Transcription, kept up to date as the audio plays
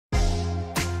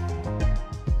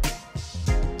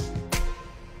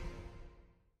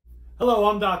Hello,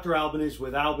 I'm Dr. Albanese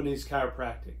with Albanese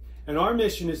Chiropractic, and our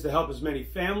mission is to help as many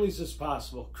families as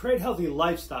possible create healthy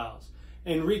lifestyles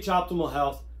and reach optimal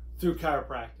health through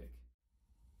chiropractic.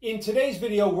 In today's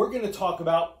video, we're going to talk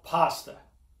about pasta,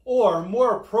 or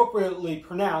more appropriately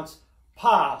pronounced,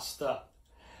 pasta.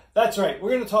 That's right,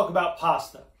 we're going to talk about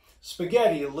pasta.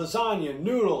 Spaghetti, lasagna,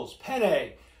 noodles,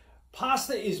 penne.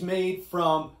 Pasta is made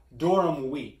from durum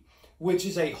wheat, which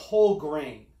is a whole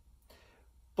grain.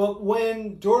 But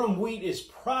when durum wheat is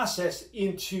processed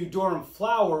into durum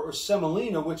flour or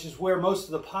semolina, which is where most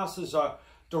of the pastas are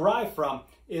derived from,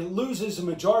 it loses a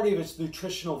majority of its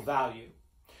nutritional value.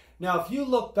 Now, if you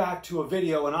look back to a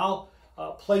video, and I'll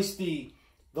place the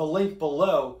link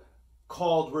below,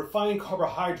 called Refined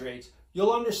Carbohydrates,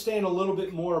 you'll understand a little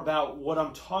bit more about what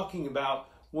I'm talking about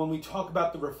when we talk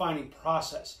about the refining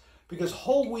process. Because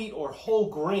whole wheat or whole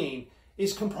grain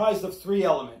is comprised of three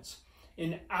elements.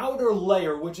 An outer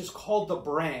layer, which is called the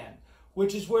bran,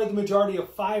 which is where the majority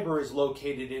of fiber is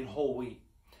located in whole wheat.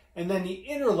 And then the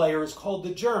inner layer is called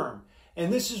the germ,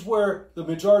 and this is where the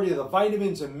majority of the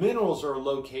vitamins and minerals are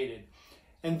located.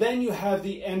 And then you have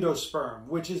the endosperm,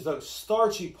 which is the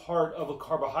starchy part of a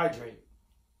carbohydrate.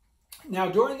 Now,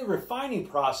 during the refining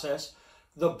process,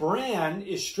 the bran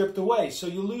is stripped away, so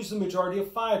you lose the majority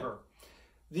of fiber.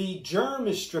 The germ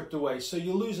is stripped away, so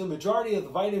you lose the majority of the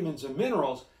vitamins and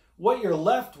minerals. What you're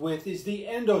left with is the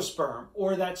endosperm,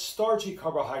 or that starchy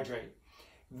carbohydrate.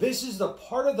 This is the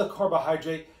part of the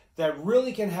carbohydrate that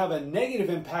really can have a negative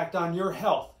impact on your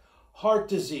health. Heart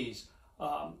disease.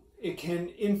 It can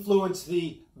influence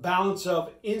the balance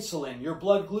of insulin, your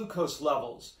blood glucose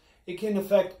levels. It can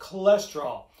affect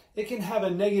cholesterol. It can have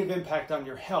a negative impact on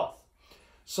your health.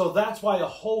 So that's why a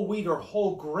whole wheat or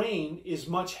whole grain is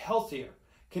much healthier,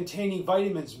 containing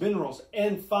vitamins, minerals,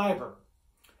 and fiber.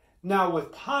 Now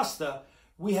with pasta,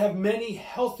 we have many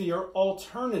healthier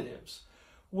alternatives,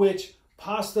 which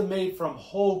pasta made from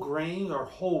whole grain or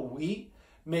whole wheat,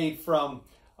 made from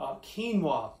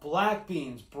quinoa, black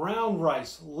beans, brown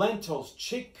rice, lentils,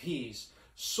 chickpeas,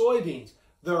 soybeans.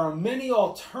 There are many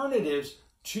alternatives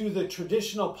to the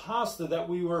traditional pasta that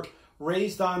we were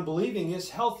raised on believing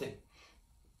is healthy.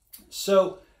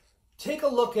 So take a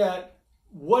look at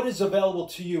what is available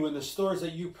to you in the stores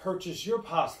that you purchase your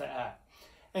pasta at,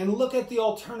 and look at the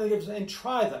alternatives and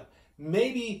try them.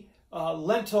 Maybe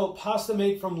lentil pasta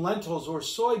made from lentils or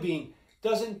soybean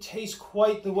doesn't taste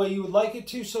quite the way you would like it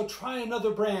to, so try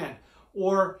another brand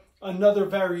or another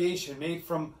variation made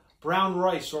from brown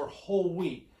rice or whole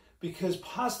wheat, because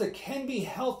pasta can be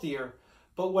healthier,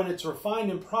 but when it's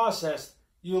refined and processed,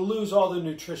 you lose all the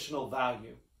nutritional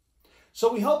value.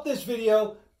 So we hope this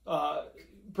video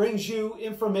brings you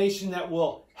information that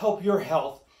will help your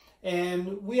health.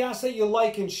 And we ask that you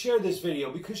like and share this video,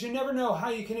 because you never know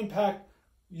how you can impact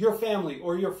your family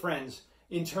or your friends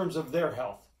in terms of their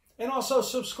health. And also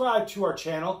subscribe to our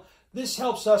channel. This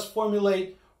helps us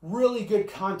formulate really good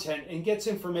content and gets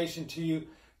information to you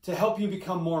to help you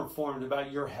become more informed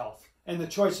about your health and the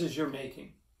choices you're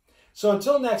making. So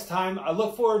until next time, I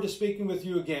look forward to speaking with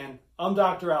you again. I'm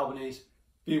Dr. Albanese.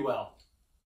 Be well.